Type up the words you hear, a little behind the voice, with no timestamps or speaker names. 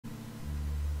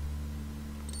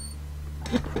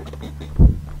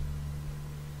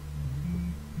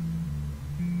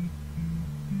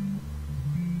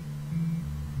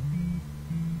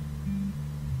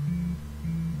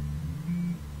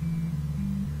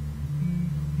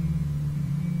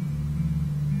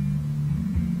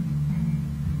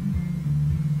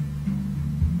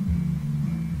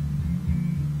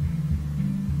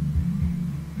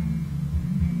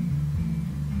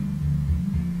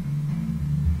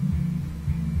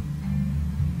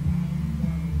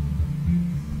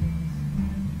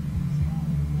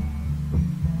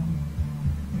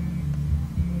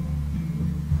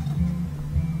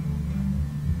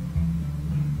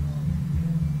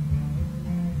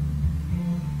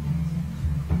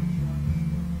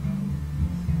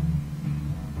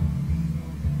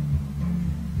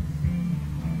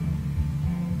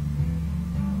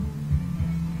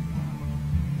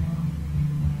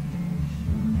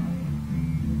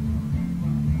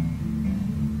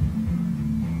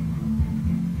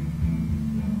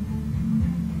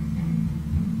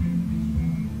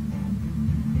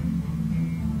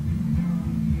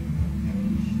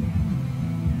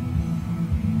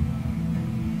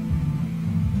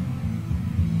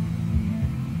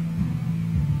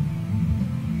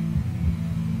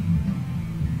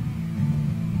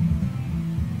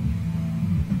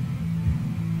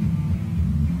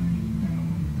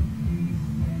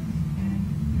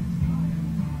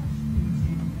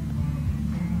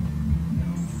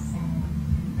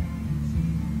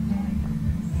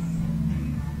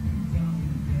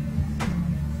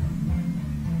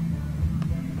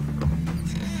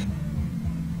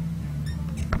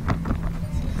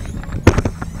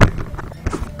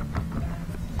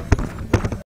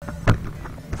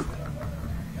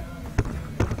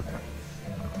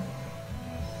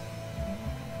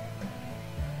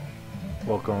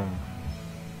Welcome.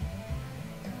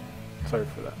 Sorry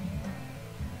for that.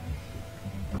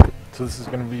 So this is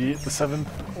going to be the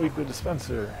 7th weekly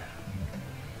dispenser.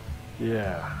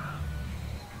 Yeah.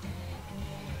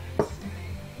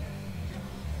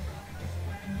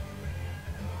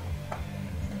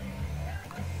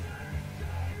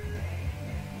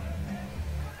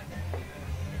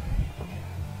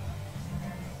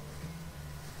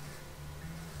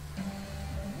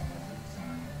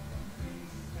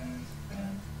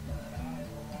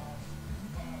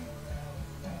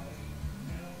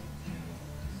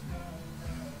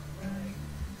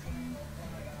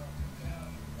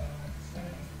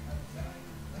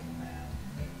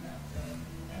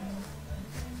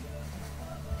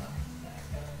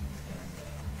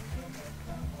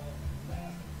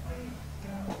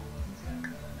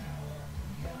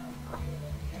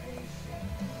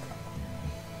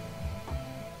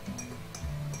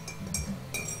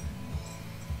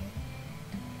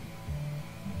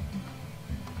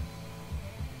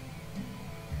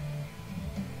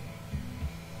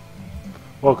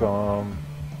 Welcome.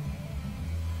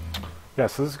 Yeah,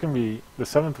 so this is going to be the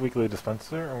 7th weekly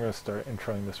dispenser. I'm going to start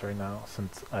introing this right now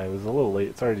since I was a little late.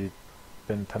 It's already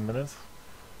been 10 minutes.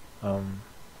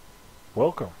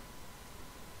 Welcome.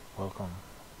 Welcome.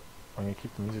 I'm going to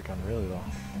keep the music on really low.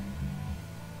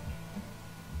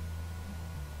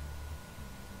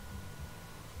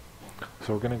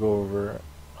 So we're going to go over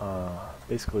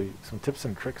basically some tips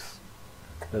and tricks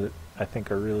that I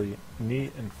think are really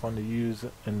neat and fun to use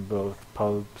in both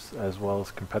pubs as well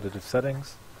as competitive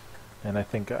settings. And I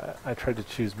think I tried to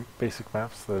choose basic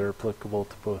maps that are applicable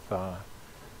to both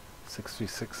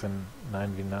 6v6 and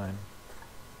 9v9.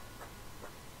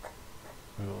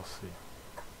 We will see.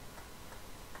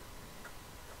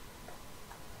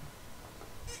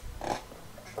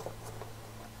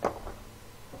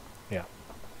 Yeah.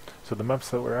 So the maps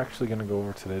that we're actually going to go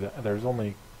over today, there's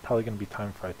only probably going to be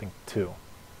time for I think 2.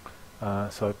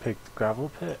 So I picked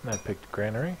Gpit and I picked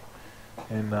Granary,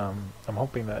 and I'm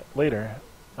hoping that later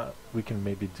we can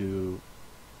maybe do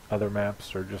other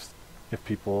maps, or just if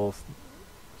people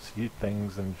see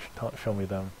things and show me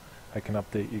them, I can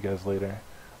update you guys later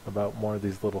about more of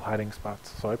these little hiding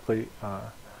spots. So I play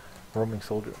Roaming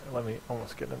Soldier. Let me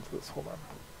almost get into this, hold on.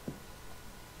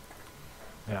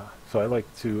 Yeah, so I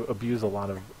like to abuse a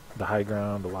lot of the high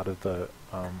ground, a lot of the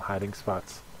hiding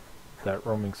spots that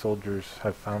roaming soldiers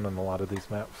have found in a lot of these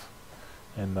maps,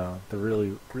 and they're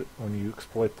really, when you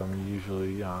exploit them, you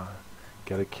usually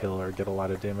get a kill or get a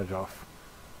lot of damage off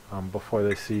before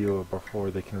they see you or before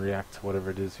they can react to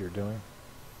whatever it is you're doing.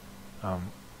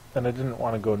 And I didn't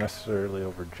want to go necessarily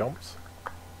over jumps.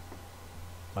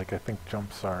 Like, I think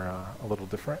jumps are a little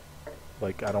different.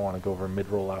 Like, I don't want to go over mid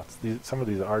rollouts. Some of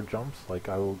these are jumps, like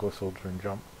I will go soldier and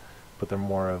jump, but they're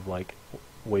more of like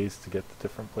ways to get to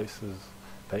different places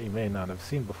that you may not have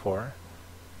seen before,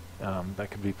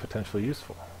 that could be potentially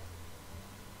useful.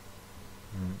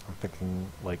 I'm thinking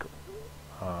like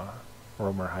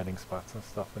roamer hiding spots and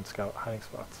stuff, and scout hiding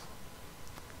spots.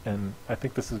 And I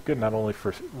think this is good not only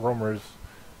for roamers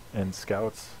and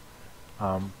scouts,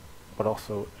 but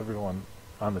also everyone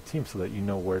on the team, so that you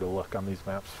know where to look on these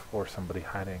maps for somebody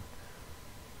hiding.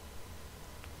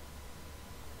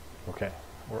 Okay,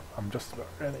 I'm just about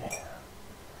ready.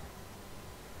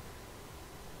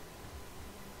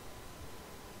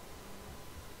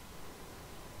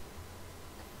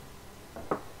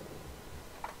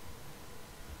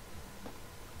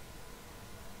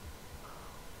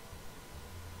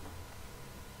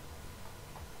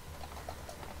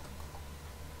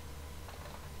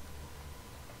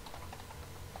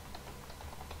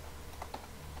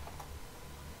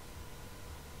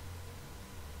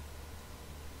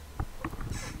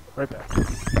 Right back.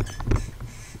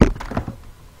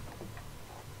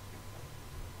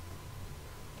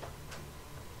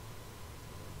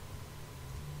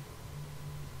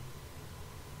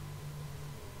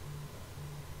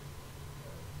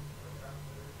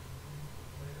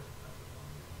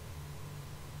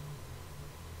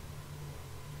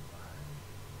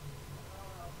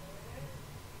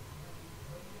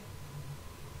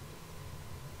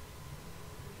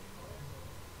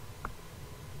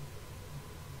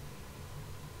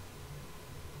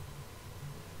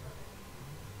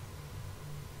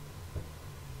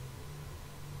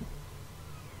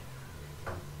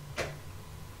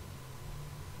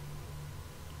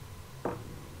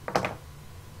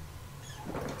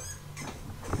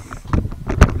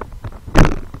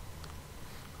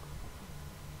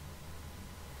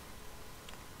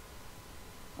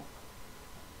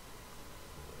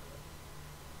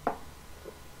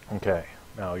 Okay,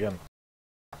 now again,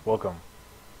 welcome.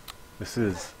 This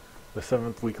is the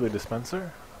 7th weekly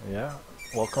dispenser. Yeah,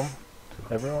 welcome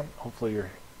everyone. Hopefully you're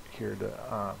here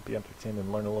to be entertained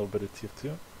and learn a little bit of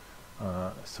TF2.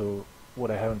 So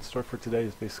what I have in store for today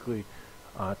is basically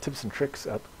tips and tricks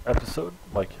episode,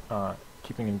 like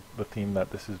keeping in the theme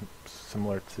that this is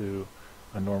similar to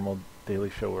a normal daily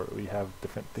show where we have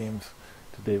different themes.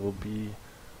 Today will be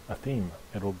a theme.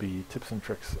 It'll be tips and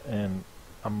tricks, and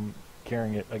I'm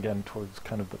gearing it again towards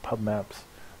kind of the pub maps,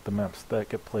 the maps that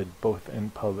get played both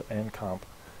in pub and comp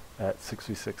at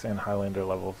 6v6 and Highlander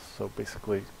levels. So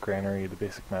basically Granary, the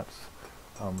basic maps.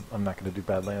 I'm not going to do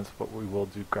Badlands, but we will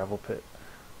do Gravel Pit.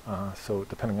 So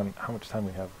depending on how much time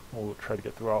we have, we'll try to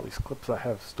get through all these clips I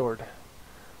have stored,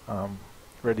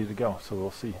 ready to go, so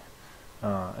we'll see.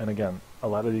 And again, a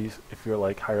lot of these, if you're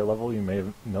like higher level, you may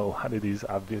know a lot of these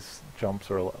obvious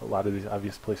jumps or a lot of these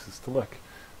obvious places to look.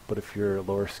 But if you're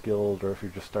lower skilled or if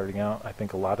you're just starting out, I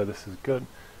think a lot of this is good.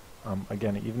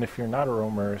 Again, even if you're not a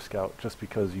roamer or a scout, just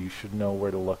because you should know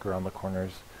where to look around the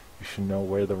corners, you should know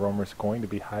where the roamer's going to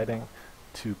be hiding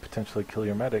to potentially kill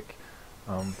your medic.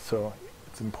 So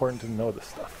it's important to know this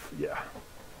stuff, yeah.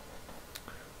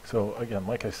 So again,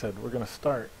 like I said, we're going to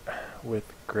start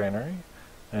with Granary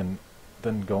and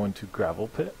then go into Gravel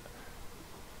Pit.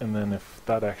 And then if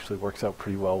that actually works out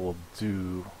pretty well, we'll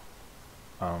do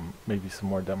maybe some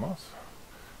more demos,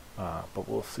 but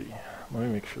we'll see. Let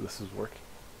me make sure this is working.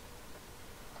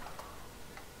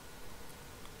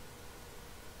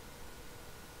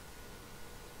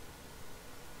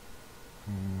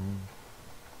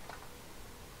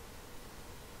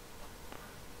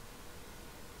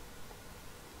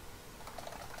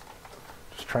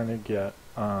 Just trying to get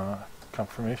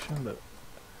confirmation that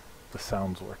the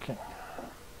sound's working.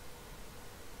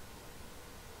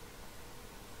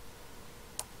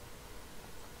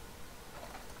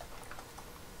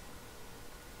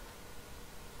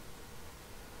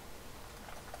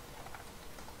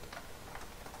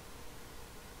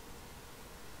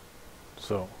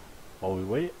 So while we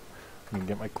wait, I can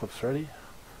get my clips ready.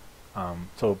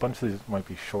 So a bunch of these might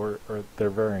be short, or they're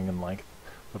varying in length.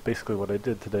 But basically what I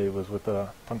did today was, with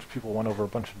a bunch of people, went over a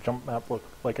bunch of jump map look.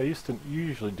 Like I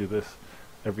usually do this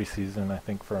every season. I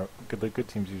think for the good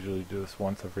teams usually do this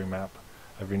once every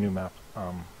new map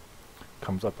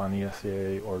comes up on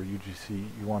ESEA or UGC.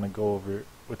 You want to go over it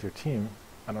with your team.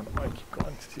 I don't know why I keep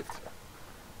going to TF2.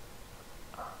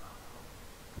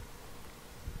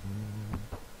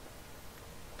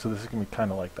 So this is going to be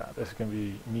kind of like that. This is going to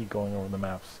be me going over the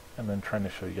maps and then trying to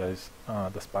show you guys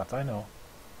the spots I know,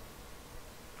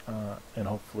 and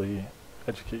hopefully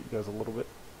educate you guys a little bit,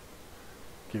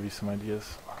 give you some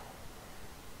ideas.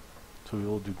 So we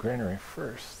will do Granary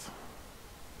first,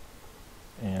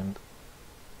 and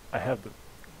I have the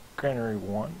Granary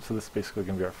 1, so this is basically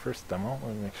going to be our first demo.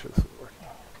 Let me make sure this is working.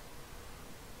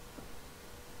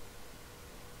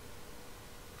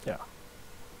 Yeah.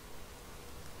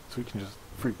 So we can just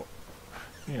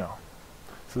you know.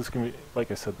 So this can be,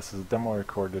 like I said, this is a demo I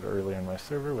recorded earlier in my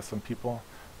server with some people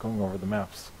going over the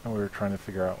maps, and we were trying to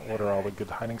figure out what are all the good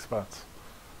hiding spots.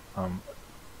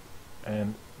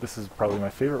 And this is probably my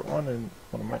favorite one, and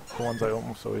one of the ones I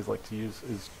almost always like to use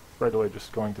is right away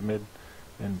just going to mid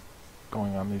and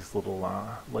going on these little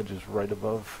ledges right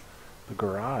above the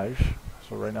garage.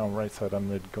 So right now on right side I'm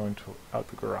mid going out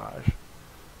the garage.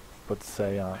 But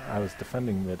say I was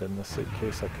defending mid, in this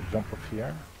case I could jump up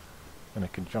here, and I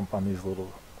could jump on these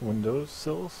little window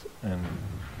sills, and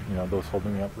those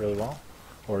holding me up really well.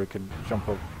 Or I could jump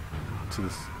up to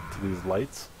these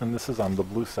lights, and this is on the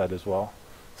blue side as well.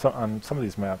 So on some of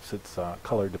these maps it's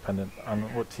color dependent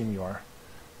on what team you are.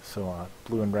 So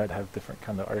blue and red have different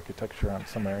kind of architecture on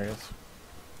some areas,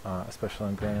 especially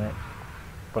on Granary.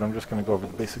 But I'm just going to go over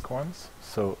the basic ones.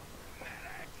 So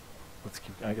let's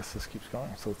keep. I guess this keeps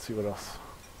going. So let's see what else.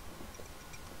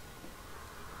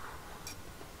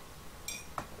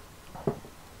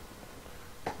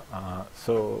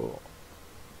 So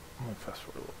let me fast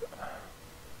forward a little bit.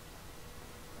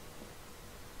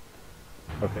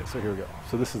 Okay, so here we go.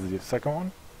 So this is the second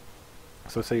one.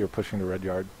 So say you're pushing the red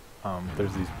yard.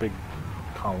 There's these big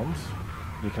columns.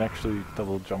 You can actually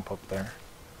double jump up there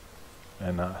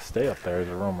and stay up there as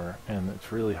a roamer, and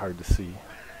it's really hard to see.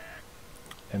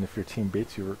 And if your team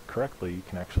baits you correctly, you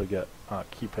can actually get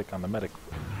key pick on the medic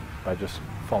by just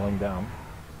falling down,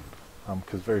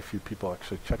 because very few people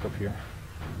actually check up here.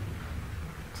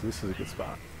 So this is a good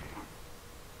spot.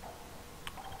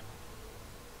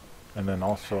 And then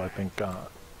also I think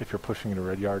if you're pushing in a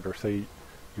red yard, or say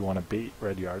you want to bait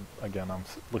red yard, again I'm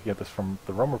looking at this from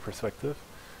the roamer perspective.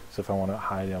 So if I want to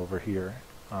hide over here,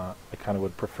 I kind of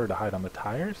would prefer to hide on the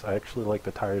tires. I actually like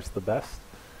the tires the best.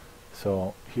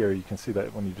 So here you can see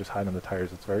that when you just hide on the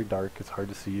tires, it's very dark, it's hard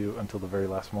to see you until the very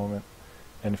last moment.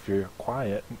 And if you're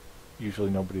quiet, usually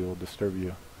nobody will disturb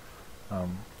you.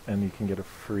 And you can get a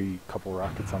free couple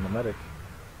rockets on the medic.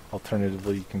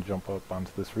 Alternatively, you can jump up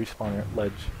onto this respawn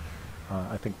ledge.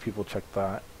 I think people check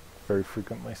that very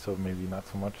frequently, so maybe not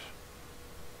so much.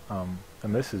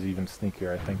 And this is even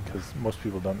sneakier, I think, because most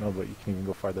people don't know, but you can even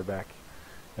go farther back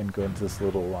and go into this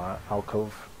little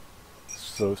alcove.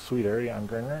 So sweet area on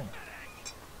Granary.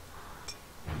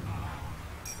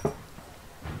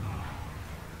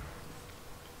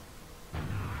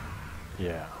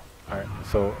 Yeah. Alright,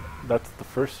 so that's the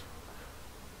first.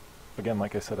 Again,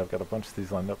 like I said, I've got a bunch of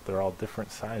these lined up. They're all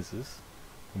different sizes.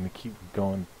 I'm going to keep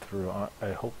going through.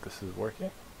 I hope this is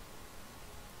working.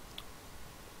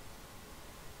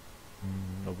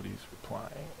 Nobody's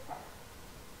replying.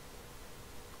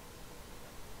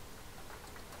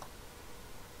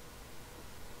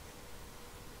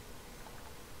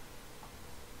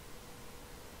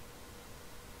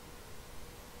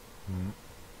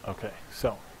 Okay,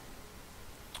 so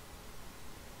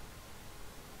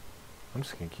I'm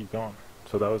just going to keep going.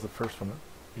 So that was the first one.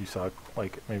 You saw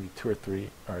like maybe 2 or 3,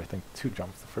 or I think 2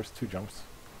 jumps, the first 2 jumps.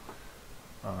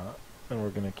 And we're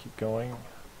going to keep going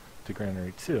to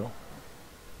Granary 2.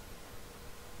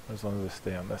 As long as I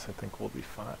stay on this, I think we'll be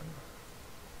fine.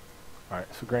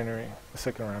 Alright, so Granary, the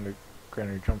second round of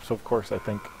Granary jump. So of course I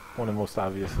think one of the most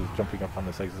obvious is jumping up on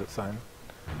this exit sign.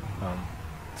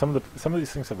 Some of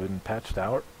these things have been patched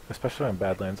out, especially on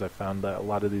Badlands. I found that a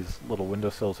lot of these little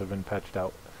windowsills have been patched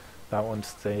out. That one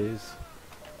stays.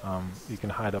 You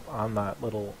can hide up on that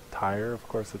little tire. Of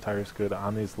course, the tire's good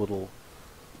on these little,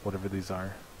 whatever these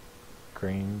are,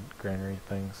 granary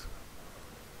things.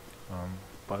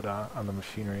 But on the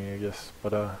machinery, I guess.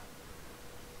 But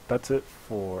that's it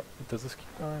for. Does this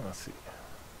keep going? Let's see.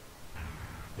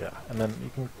 Yeah, and then you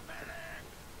can.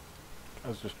 I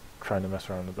was just trying to mess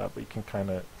around with that, but you can kind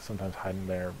of sometimes hide in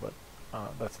there, but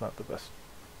that's not the best.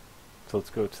 So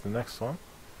let's go to the next one.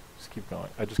 Just keep going.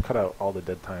 I just cut out all the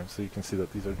dead times, so you can see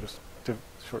that these are just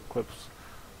short clips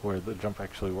where the jump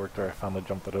actually worked, or I found the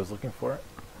jump that I was looking for.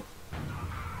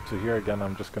 So here again,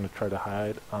 I'm just going to try to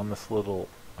hide on this little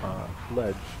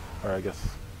ledge, or I guess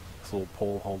this little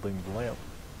pole holding the lamp.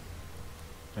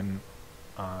 And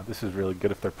this is really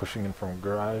good if they're pushing in from a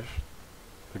garage.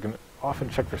 They're going to often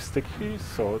check for stickies,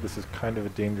 so this is kind of a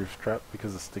dangerous trap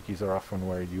because the stickies are often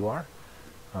where you are.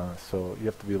 So you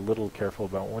have to be a little careful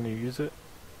about when you use it,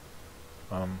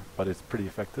 but it's pretty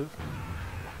effective.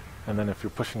 And then if you're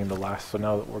pushing in the last, so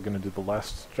now that we're going to do the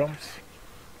last jumps,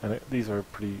 and these are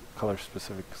pretty color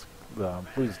specific. The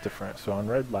blue is different. So on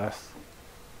red last,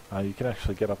 you can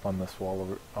actually get up on this wall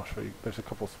over. I'll show you. There's a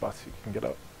couple spots you can get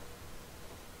up.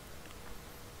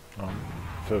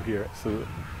 So here, so you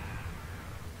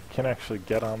can actually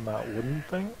get on that wooden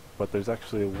thing, but there's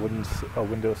actually a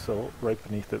windowsill right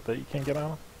beneath it that you can get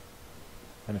on.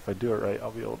 And if I do it right,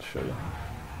 I'll be able to show you.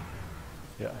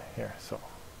 Yeah, here, so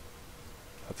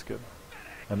that's good.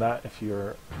 And that, if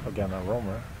you're, again, a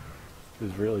roamer,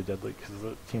 is really deadly because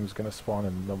the team's going to spawn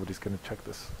and nobody's going to check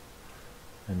this.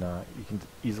 And you can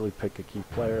easily pick a key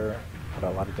player, put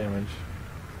out a lot of damage,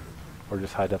 or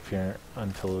just hide up here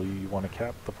until you want to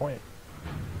cap the point.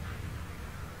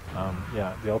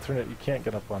 Yeah, the alternate, you can't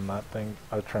get up on that thing.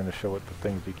 I was trying to show what the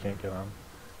things you can't get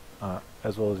on.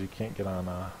 As well as you can't get on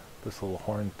this little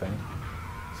horn thing,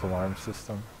 this alarm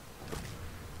system.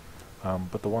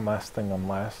 But the one last thing on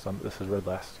this is red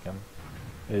last again,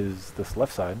 is this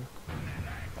left side,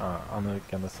 on the,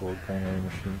 again, this little granary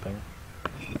machine thing.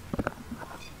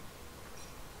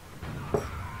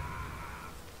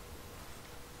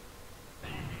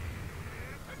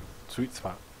 Sweet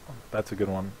spot. That's a good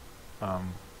one.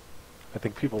 I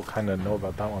think people kind of know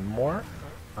about that one more.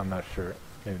 I'm not sure.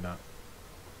 Maybe not.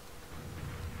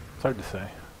 It's hard to say.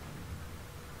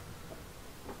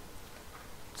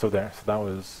 So there. So that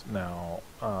was now,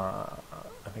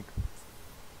 I think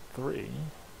 3.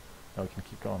 Now we can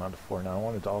keep going on to 4. Now I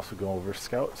wanted to also go over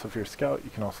scout. So if you're a scout,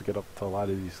 you can also get up to a lot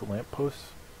of these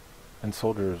lampposts, and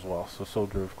soldier as well. So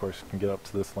soldier, of course, can get up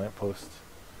to this lamppost.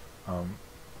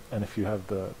 And if you have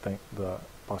the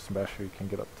Boston Basher, you can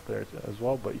get up to there as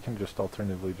well, but you can just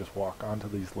alternatively just walk onto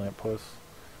these lampposts.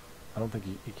 I don't think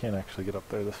you can't actually get up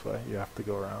there this way. You have to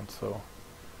go around. So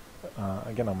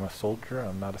again, I'm a soldier.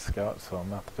 I'm not a scout, so I'm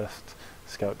not the best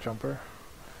scout jumper.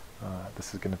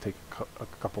 This is going to take a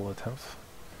couple attempts,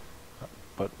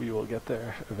 but we will get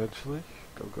there eventually.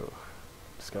 Go,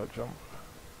 scout jump.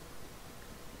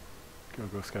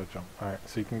 Go, scout jump. Alright,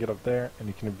 so you can get up there, and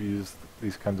you can abuse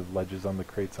these kinds of ledges on the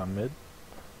crates on mid.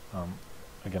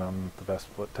 Again, I'm not the best,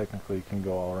 but technically you can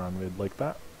go all around mid like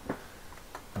that.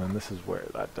 And then this is where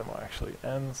that demo actually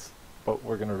ends. But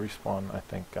we're going to respawn, I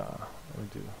think, let me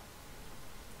do...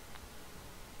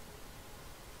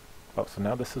 Oh, so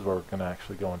now this is where we're going to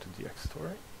actually go into DX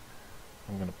Story.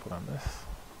 I'm going to put on this.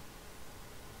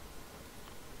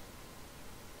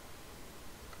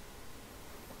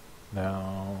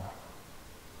 Now...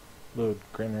 load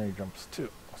Granary jumps 2.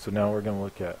 So now we're going to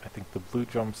look at, I think, the blue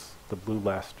jumps, the blue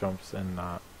last jumps, and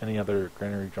any other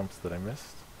Granary jumps that I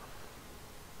missed.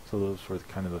 So those were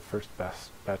kind of the first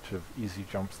batch of easy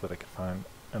jumps that I could find.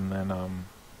 And then I'm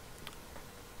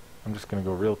just going to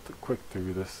go real quick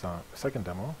through this second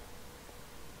demo.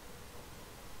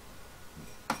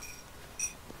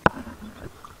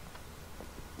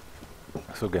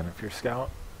 So again, if you're a scout,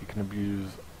 you can abuse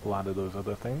a lot of those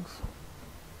other things.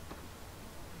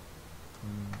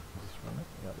 Is this running?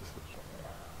 Yeah, this is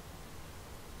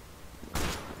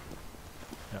running.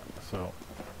 Yeah, so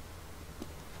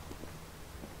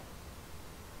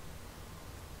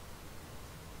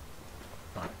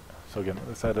alright. So again,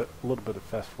 let's add a little bit of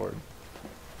fast forward,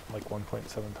 like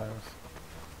 1.7 times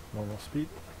normal speed.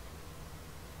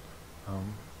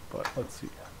 But let's see.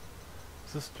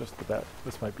 Is this just the bat?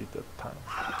 This might be the time.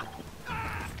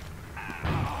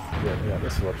 Yeah,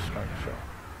 this is what I'm trying to show.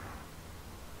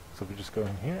 So if we just go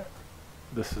in here,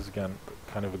 this is again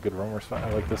kind of a good roamer spot.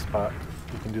 I like this spot.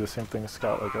 You can do the same thing as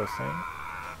scout, like I was saying.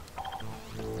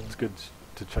 It's good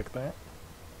to check that.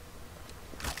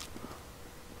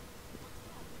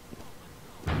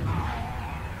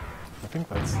 I think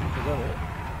is that it?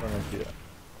 That might be it.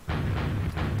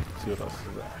 Let's see what else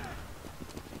is there.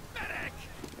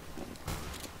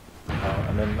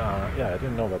 And then, yeah, I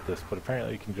didn't know about this, but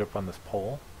apparently you can jump on this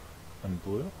pole in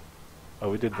blue. Oh,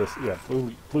 we did this, yeah,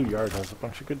 blue yard has a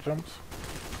bunch of good jumps.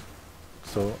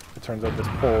 So it turns out this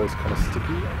pole is kind of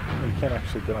sticky. You can't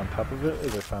actually get on top of it,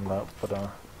 as I found out, but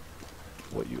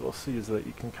what you will see is that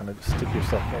you can kind of just stick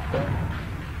yourself up there.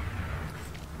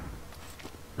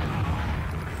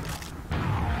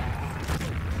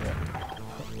 Yeah.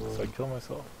 So I kill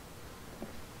myself.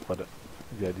 But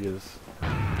the idea is...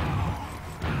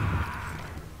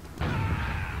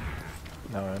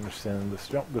 Now I understand this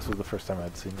jump. This was the first time I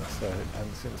had seen this. So I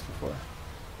hadn't seen this before.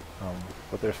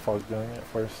 But there's Fog doing it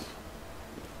first.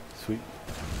 Sweet.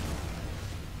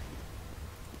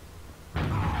 And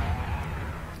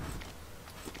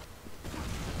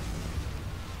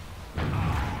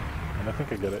I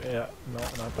think I get it. Yeah, no,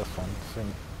 not this one.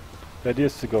 Same. The idea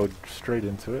is to go straight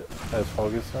into it, as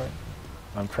Fog is doing.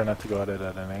 I'm trying not to go at it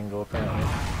at an angle, apparently.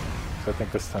 So I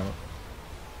think this time...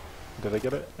 Did I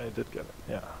get it? I did get it.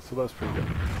 Yeah, so that was pretty good.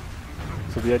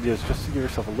 So the idea is just to give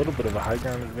yourself a little bit of a high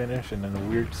ground advantage and in a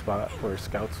weird spot where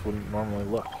scouts wouldn't normally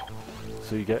look.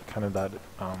 So you get kind of that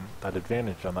that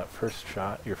advantage on that first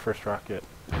shot, your first rocket.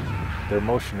 Their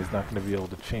motion is not going to be able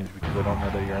to change because they don't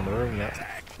know that you're in the room yet.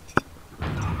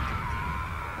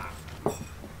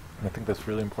 And I think that's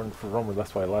really important for roamer.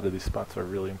 That's why a lot of these spots are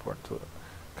really important to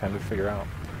kind of figure out.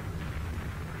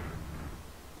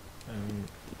 And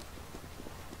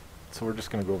so we're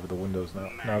just going to go over the windows now.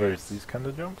 Now there's these kind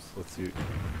of jumps. Let's see.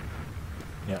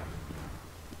 Yeah.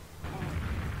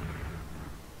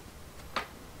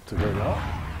 So here we go.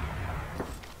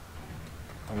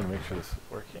 I'm going to make sure this is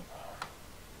working.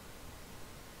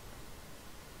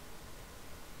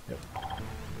 Yep.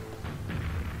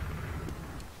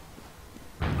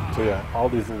 So yeah, all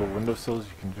these little windowsills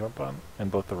you can jump on in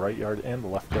both the right yard and the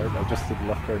left yard. I just did the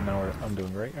left yard, now I'm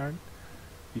doing right yard.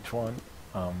 Each one.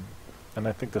 And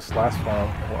I think this last one,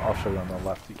 I'll show you on the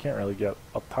left. You can't really get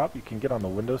up top. You can get on the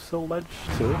windowsill ledge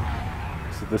too.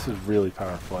 So this is really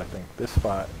powerful, I think. This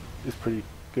spot is pretty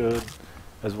good,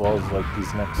 as well as like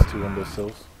these next two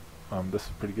windowsills. This is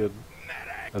pretty good,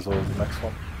 as well as the next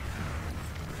one.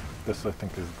 This I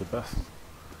think is the best.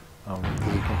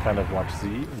 Because you can kind of watch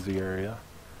Z area,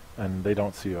 and they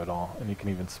don't see you at all. And you can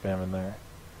even spam in there.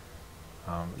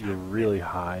 You're really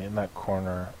high in that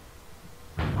corner.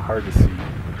 Hard to see.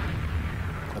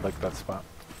 I like that spot.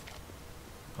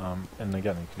 And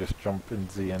again, you can just jump in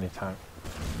Z anytime.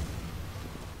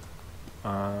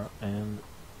 And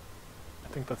I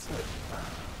think that's it.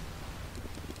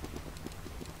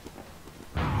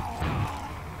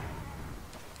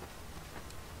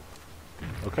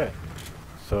 Okay,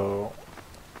 so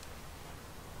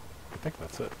I think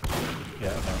that's it. Yeah,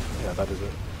 no, yeah, that is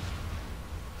it.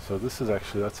 So this is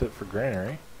actually, that's it for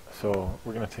Granary. So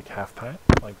we're going to take half time,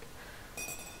 like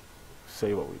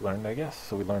say what we learned, I guess.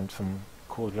 So we learned some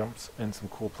cool jumps and some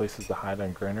cool places to hide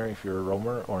on Granary if you're a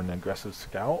roamer or an aggressive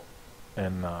scout.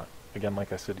 And again,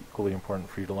 like I said, equally important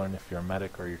for you to learn if you're a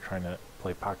medic or you're trying to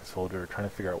play pocket soldier or trying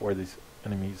to figure out where these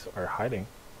enemies are hiding.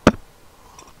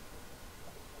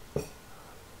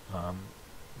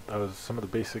 That was some of the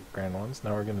basic grand ones.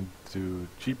 Now we're going to do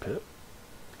Gpit.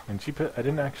 And Gpit, I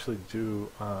didn't actually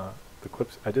do the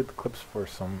clips. I did the clips for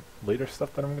some later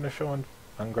stuff that I'm going to show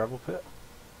on Gravel Pit.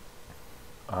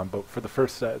 But for the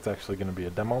first set, it's actually going to be a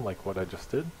demo like what I just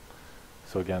did.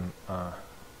 So again, let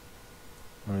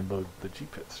me load the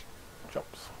Gpit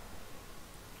jumps.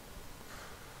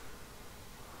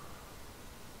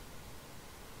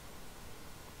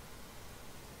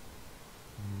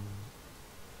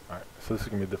 Alright, so this is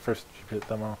going to be the first Gpit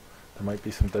demo. There might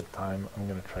be some dead time. I'm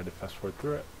going to try to fast forward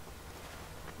through it.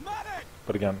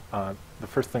 But again, the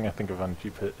first thing I think of on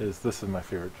Gpit is this is my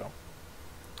favorite jump.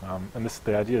 And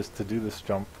the idea is to do this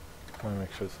jump. Let me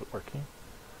make sure this is working.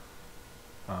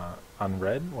 On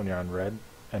red, when you're on red,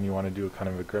 and you want to do a kind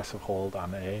of aggressive hold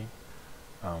on A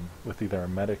with either a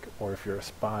medic or if you're a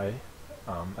spy,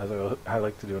 as I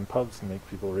like to do in pubs and make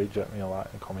people rage at me a lot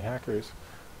and call me hackers,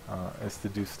 is to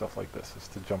do stuff like this, is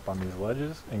to jump on these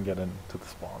ledges and get into the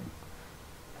spawn.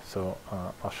 So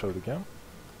I'll show it again.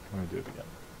 Let me do it again.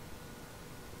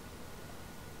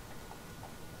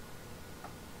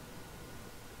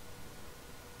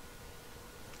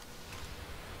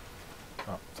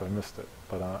 Oh, so I missed it,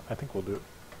 but I think we'll do it.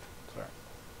 Sorry.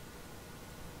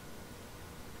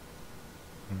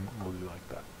 We'll do like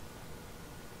that.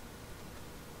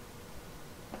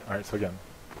 Alright, so again.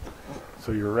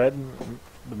 So you're red,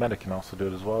 the medic can also do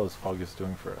it as well as Fog is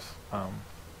doing for us.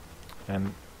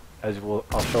 And as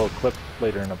I'll show a clip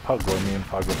later in a pub where me and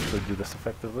Fog will actually do this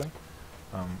effectively.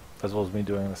 As well as me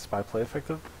doing the spy play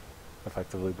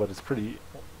effectively, but it's pretty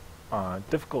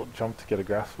difficult jump to get a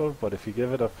grasp of, but if you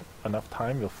give it enough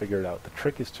time, you'll figure it out. The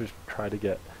trick is to try to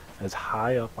get as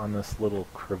high up on this little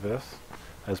crevice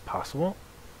as possible,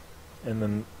 and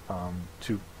then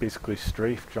to basically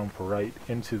strafe jump right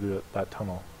into that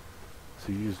tunnel.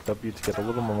 So you use W to get a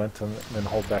little momentum, and then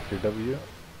hold back your W.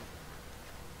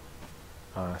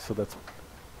 So that's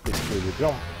basically the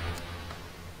jump.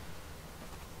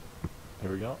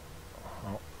 Here we go.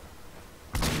 Oh.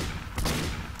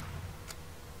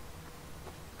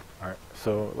 Alright,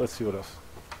 so let's see what else.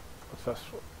 Let's fast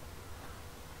forward.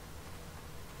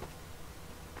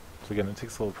 So again, it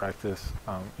takes a little practice.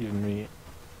 Even me,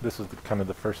 this was kind of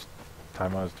the first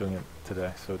time I was doing it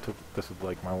today, so this was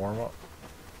like my warm-up.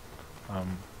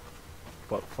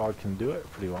 But Fog can do it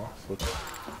pretty well, so let's...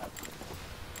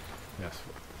 Yes.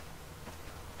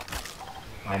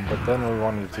 But then we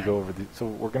wanted to go over so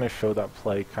we're going to show that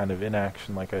play kind of in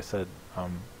action, like I said,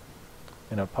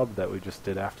 in a pub that we just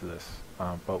did after this.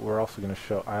 But we're also going to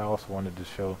show, I also wanted to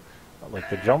show like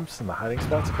the jumps and the hiding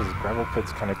spots, because Gravel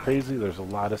Pit's kind of crazy. There's a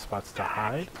lot of spots to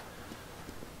hide.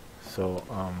 So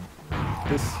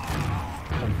this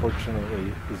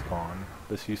unfortunately is gone.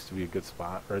 This used to be a good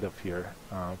spot right up here,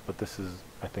 but this is,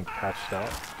 I think, patched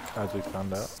out, as we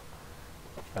found out.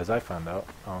 as I found out.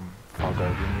 Fog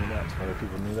already knew that, some other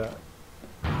people knew that.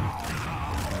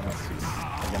 And let's see.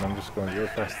 Again, I'm just going real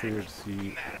fast here to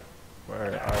see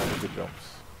where are the good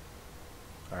jumps.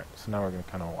 Alright, so now we're going to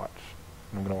kind of watch.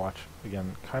 I'm going to watch,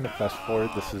 again, kind of fast forward.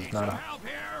 This is not a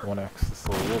 1x, this is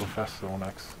a little faster than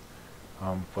 1x.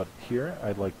 But here,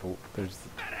 I'd like the, there's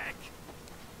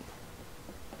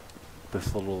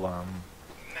this little, I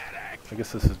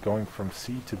guess this is going from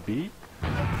C to B.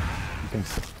 You can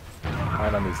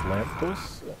hide on these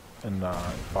lampposts, and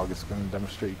Fog is going to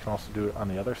demonstrate you can also do it on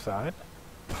the other side.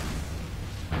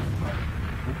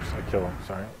 Oops, I kill him,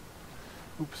 sorry.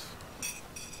 Oops.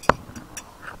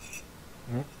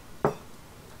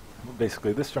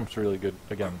 Basically, this jump's really good,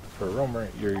 again, for a roamer.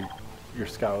 Your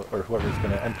scout, or whoever's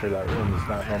going to enter that room, is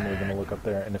not normally going to look up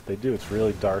there, and if they do, it's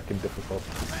really dark and difficult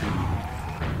to see.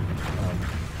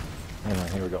 Anyway,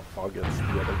 here we go. Fog gets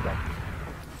the other jump.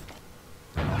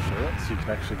 I'll show it, so you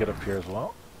can actually get up here as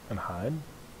well and hide.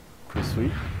 Pretty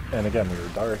sweet. And again, you're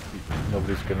dark,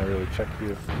 nobody's going to really check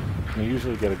you. And you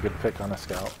usually get a good pick on a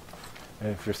scout. And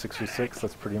if you're 6v6,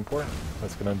 that's pretty important.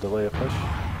 That's going to delay a push.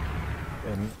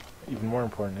 And even more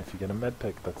important, if you get a med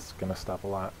pick, that's going to stop a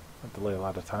lot, delay a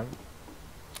lot of time.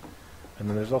 And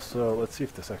then there's also, let's see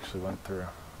if this actually went through.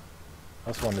 I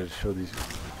also wanted to show these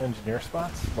engineer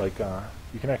spots. Like,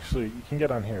 you can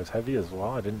get on here as heavy as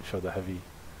well. I didn't show the heavy,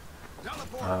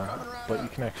 but you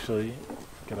can actually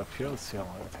get up here. Let's see how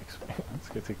long it takes me. It's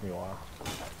going to take me a while.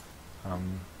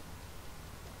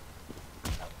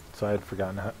 So I had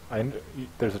forgotten how,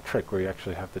 there's a trick where you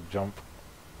actually have to jump.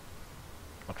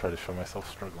 I'll try to show myself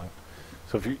struggling.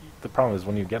 So if the problem is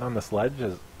when you get on this ledge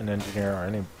as an engineer or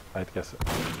any, I guess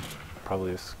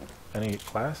probably any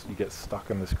class, you get stuck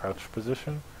in this crouch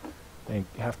position, and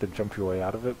you have to jump your way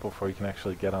out of it before you can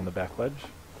actually get on the back ledge.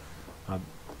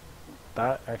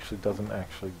 That actually doesn't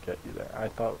actually get you there. I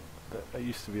thought that I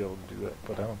used to be able to do it,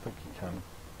 but I don't think you can.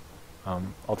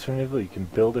 Alternatively, you can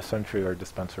build a sentry or a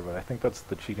dispenser, but I think that's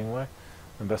the cheating way.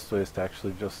 The best way is to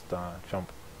actually just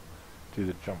do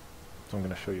the jump. So I'm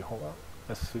going to show you, hold on,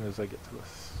 as soon as I get to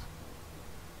this.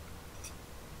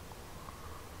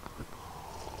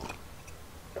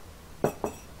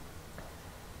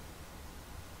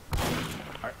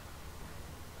 Alright.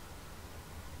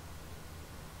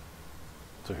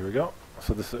 So here we go.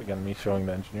 So this is again me showing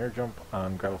the engineer jump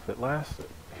on gravel pit last.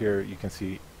 Here you can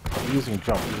see abusing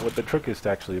jump. What the trick is to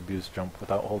actually abuse jump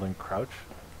without holding crouch.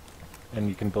 And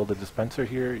you can build a dispenser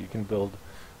here. You can build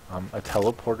a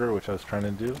teleporter, which I was trying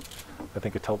to do. I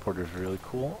think a teleporter is really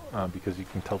cool because you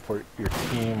can teleport your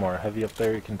team or heavy up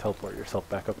there. You can teleport yourself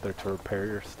back up there to repair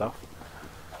your stuff.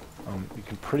 You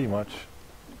can pretty much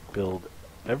build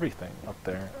everything up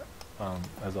there,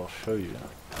 as I'll show you.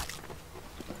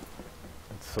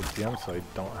 It's sub-DM, so I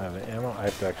don't have ammo. I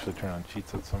have to actually turn on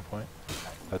cheats at some point.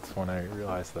 That's when I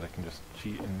realized that I can just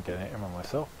cheat and get ammo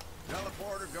myself.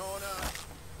 Teleporter going up.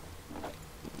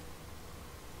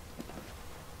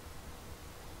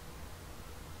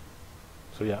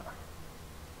 So yeah.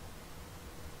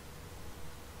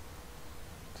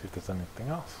 See if there's anything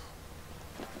else.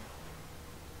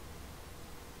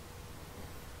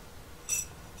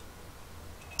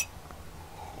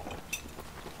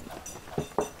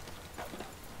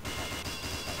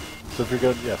 So if you're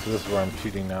good, yeah, so this is where I'm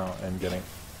cheating now and getting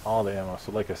all the ammo.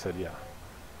 So like I said, yeah.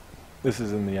 This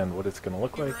is in the end what it's going to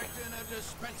look like.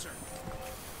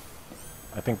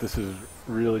 I think this is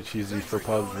really cheesy for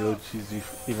pubs, really cheesy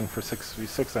even for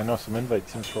 6v6. I know some invite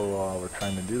teams for a while were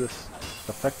trying to do this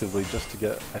effectively just to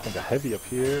get, I think, a heavy up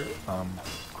here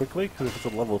quickly, because if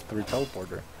it's a level 3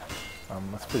 teleporter,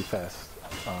 that's pretty fast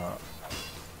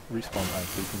respawn time,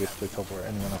 so you can basically teleport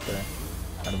anyone up there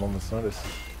at a moment's notice.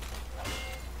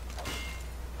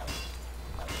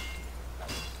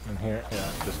 And here,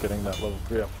 yeah, just getting that level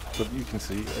 3 up. So you can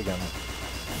see, again,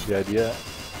 the idea.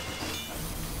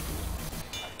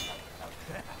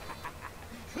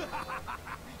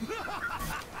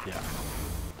 Yeah.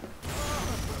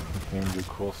 You can even do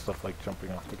cool stuff like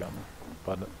jumping off the gun.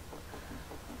 But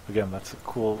again, that's a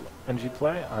cool NG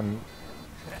play.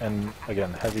 And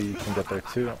again, heavy you can get there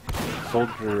too.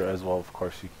 Soldier as well, of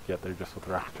course, you can get there just with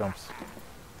rock jumps.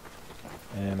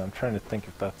 And I'm trying to think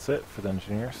if that's it for the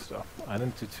engineer stuff. I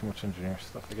didn't do too much engineer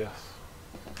stuff, I guess.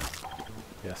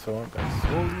 Yeah, so I went back to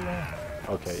soldier.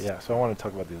 Okay, yeah, so I want to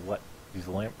talk about these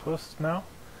lampposts now.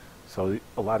 So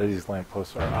a lot of these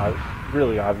lampposts are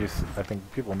really obvious. I think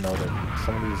people know that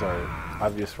some of these are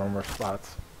obvious roamer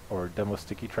spots or demo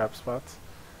sticky trap spots.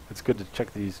 It's good to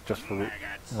check these just for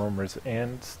roamers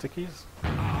and stickies.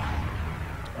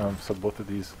 So both of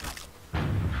these,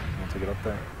 I'll take it up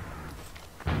there.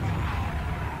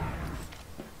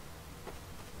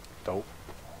 Dope.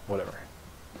 whatever.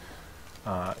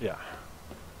 Yeah,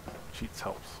 cheats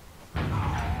helps.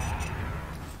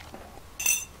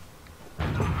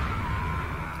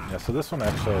 Yeah, so this one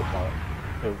actually I thought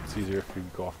it's easier if you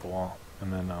go off the wall,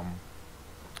 and then I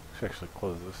should actually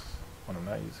close this when I'm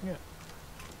not using it.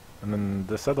 And then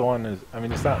this other one is, I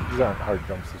mean, it's not, these aren't hard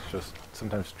jumps, it's just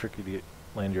sometimes tricky to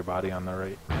land your body on the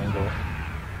right angle.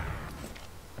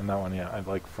 And that one, yeah, I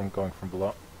like from going from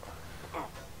below.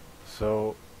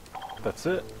 So that's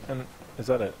it, and is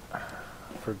that it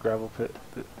for gravel pit?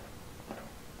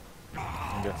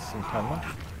 I got some time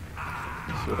left.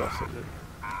 Let's see what else I did.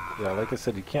 Yeah, like I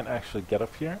said, you can't actually get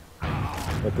up here,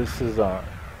 but this is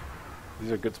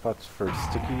these are good spots for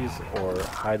stickies or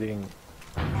hiding.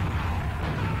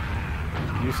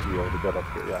 You used to be able to get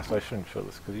up here, yeah, so I shouldn't show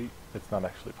this because it's not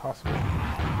actually possible.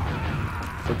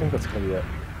 So I think that's going to be it.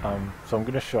 So I'm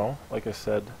going to show, like I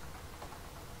said,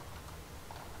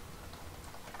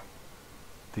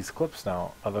 these clips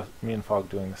now of me and Fog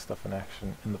doing this stuff in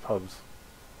action in the pubs.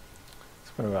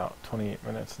 It's been about 28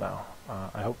 minutes now.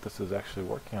 I hope this is actually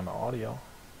working on the audio.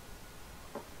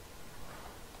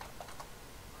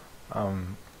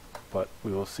 But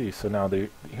we will see. So now here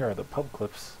are the pub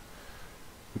clips.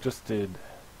 We just did the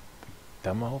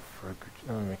demo for,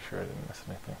 let me make sure I didn't miss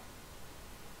anything.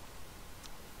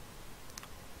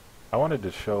 I wanted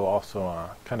to show also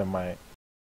kind of my